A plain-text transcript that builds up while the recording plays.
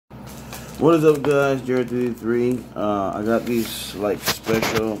What is up, guys? Jared33. I got these like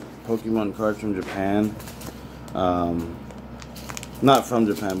special Pokemon cards from Japan. Not from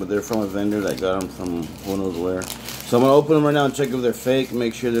Japan, but they're from a vendor that got them from who knows where. So I'm gonna open them right now and check if they're fake.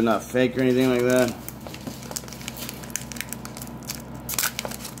 Make sure they're not fake or anything like that.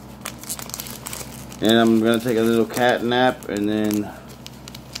 And I'm gonna take a little cat nap and then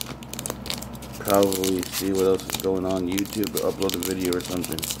probably see what else is going on YouTube, or upload a video or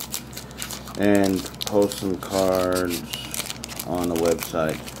something. And post some cards on the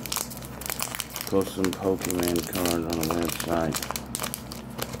website. Post some Pokemon cards on the website.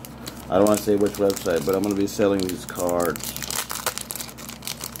 I don't want to say which website, but I'm going to be selling these cards.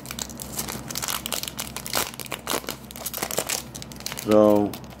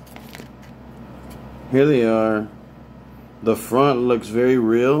 So, here they are. The front looks very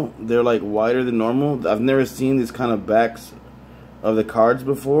real. They're like wider than normal. I've never seen these kind of backs of the cards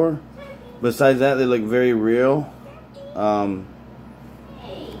before. Besides that, they look very real. They're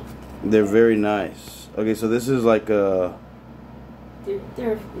very nice. Okay, so this is like a...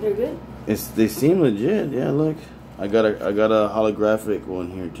 They're good? They seem legit. Yeah, look. I got a holographic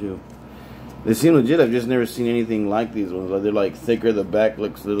one here too. They seem legit. I've just never seen anything like these ones. They're like thicker. The back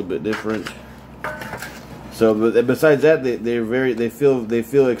looks a little bit different. So, but besides that, they feel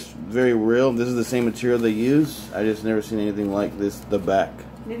very real. This is the same material they use. I just never seen anything like this. The back.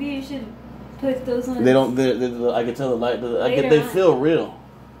 Maybe you should put those on. They don't. I can tell the light. They feel real.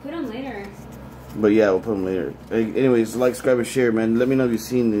 Put them later. But yeah, we'll put them later. Anyways, like, subscribe, and share, man. Let me know if you've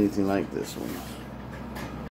seen anything like this one.